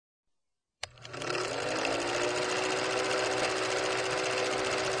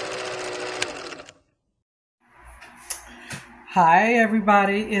Hi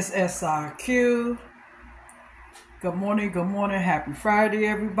everybody, it's SRQ. Good morning, happy Friday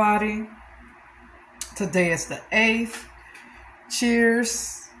everybody. Today is the 8th.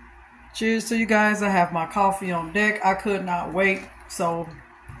 Cheers. Cheers to you guys. I have my coffee on deck. I could not wait, so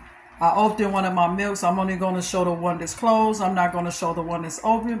I opened one of my milks. I'm only going to show the one that's closed. I'm not going to show the one that's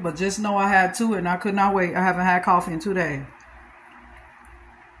open, but just know I had two and I could not wait. I haven't had coffee in 2 days.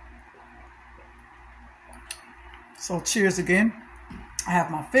 So cheers again. I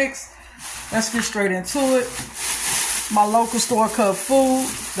have my fix. Let's get straight into it. My local store Cub Food.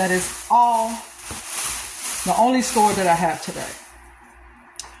 That is the only store that I have today.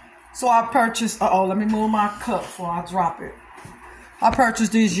 So I purchased, let me move my cup before I drop it. I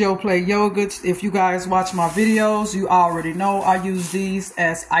purchased these Yoplait yogurts. If you guys watch my videos, you already know I use these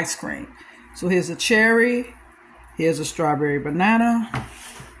as ice cream. So here's a cherry. Here's a strawberry banana.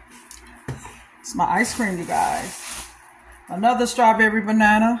 It's my ice cream, you guys. Another strawberry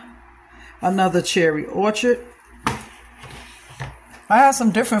banana. Another cherry orchard. I have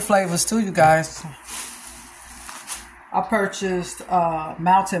some different flavors too, you guys. I purchased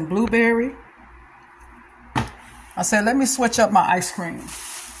mountain blueberry. I said, let me switch up my ice cream.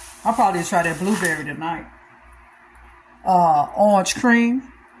 I'll probably try that blueberry tonight. Orange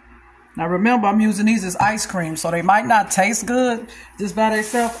cream. Now remember, I'm using these as ice cream, so they might not taste good just by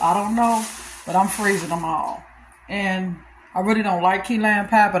themselves. I don't know, but I'm freezing them all. And I really don't like key lime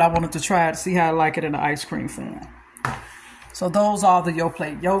pie, but I wanted to try it to see how I like it in the ice cream form. So those are the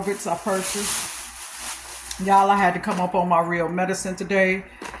Yoplait yogurts I purchased. Y'all, I had to come up on my real medicine today.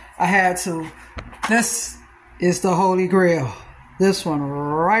 I had to. This is the Holy Grail. This one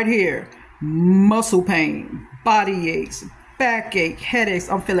right here. Muscle pain, body aches, backache, headaches.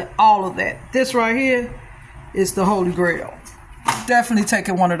 I'm feeling all of that. This right here is the Holy Grail. Definitely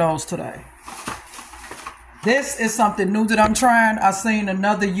taking one of those today. This is something new that I'm trying. I seen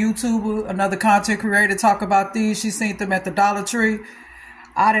another YouTuber, another content creator talk about these. She seen them at the Dollar Tree.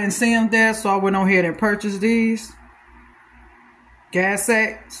 I didn't see them there, so I went on ahead and purchased these. Gas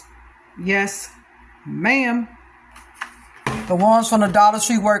X. Yes, ma'am. The ones from the Dollar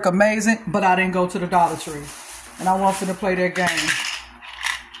Tree work amazing, but I didn't go to the Dollar Tree. And I wanted to play that game.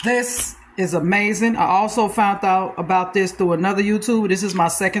 This is amazing. I also found out about this through another YouTuber. This is my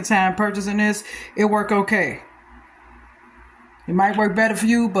second time purchasing this. It worked okay. It might work better for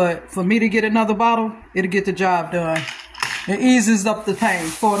you, but for me to get another bottle, it'll get the job done. It eases up the pain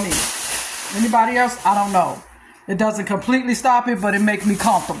for me. Anybody else? I don't know. It doesn't completely stop it, but it makes me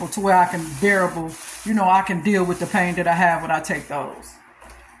comfortable to where I can I can deal with the pain that I have when I take those.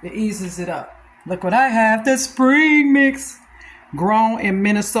 It eases it up. Look what I have, the Spring Mix. Grown in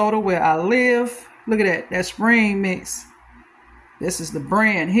Minnesota where I live. Look at that Spring Mix. This is the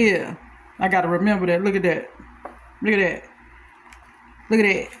brand here. I got to remember that. Look at that. Look at that. Look at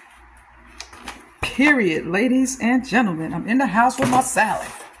that. Period, ladies and gentlemen. I'm in the house with my salad.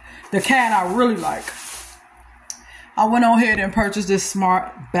 The can I really like. I went on ahead and purchased this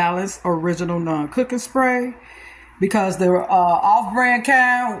Smart Balance Original Non-Cooking Spray because the off-brand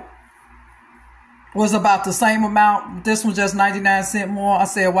can was about the same amount. This was just 99 cents more. I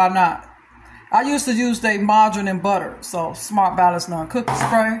said, why not? I used to use the margarine and butter. So Smart Balance Non-Cooking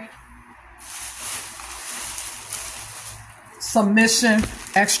Spray. Submission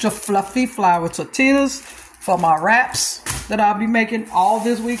Extra Fluffy Flour Tortillas for my wraps that I'll be making all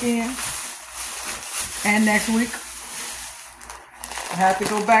this weekend and next week. I have to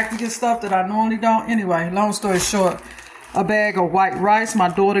go back to get stuff that I normally don't. Anyway, long story short, a bag of white rice. My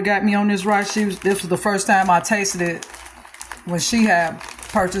daughter got me on this rice. This was the first time I tasted it when she had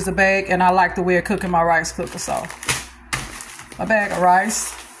purchased a bag, and I like the way it cooking my rice cooker. So, a bag of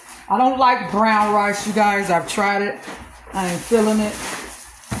rice. I don't like brown rice, you guys. I've tried it. I ain't feeling it.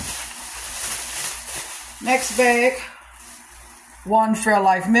 Next bag. One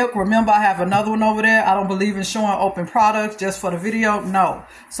Fairlife milk. Remember, I have another one over there. I don't believe in showing open products just for the video. No.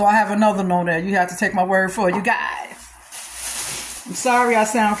 So I have another one on there. You have to take my word for it, you guys. I'm sorry I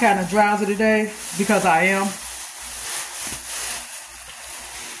sound kind of drowsy today because I am.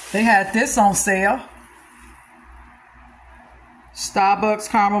 They had this on sale. Starbucks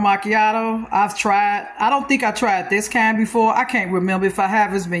Caramel Macchiato. I don't think I tried this kind before. I can't remember if I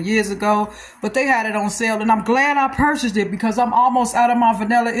have. It's been years ago. But they had it on sale and I'm glad I purchased it because I'm almost out of my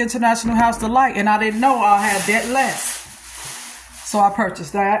Vanilla International House Delight and I didn't know I had that less. So I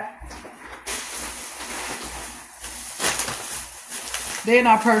purchased that. Then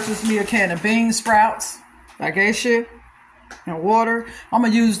I purchased me a can of bean sprouts, like Asia, and water. I'm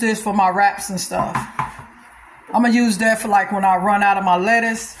going to use this for my wraps and stuff. I'm going to use that for like when I run out of my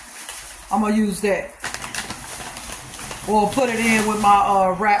lettuce. I'm going to use that. or put it in with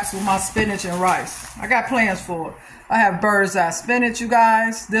my wraps with my spinach and rice. I got plans for it. I have bird's eye spinach, you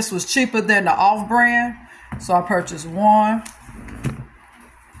guys. This was cheaper than the off-brand, so I purchased 1,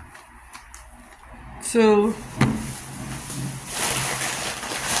 2,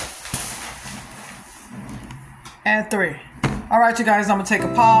 and 3. All right, you guys, I'm gonna take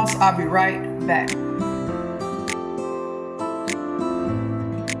a pause. I'll be right back.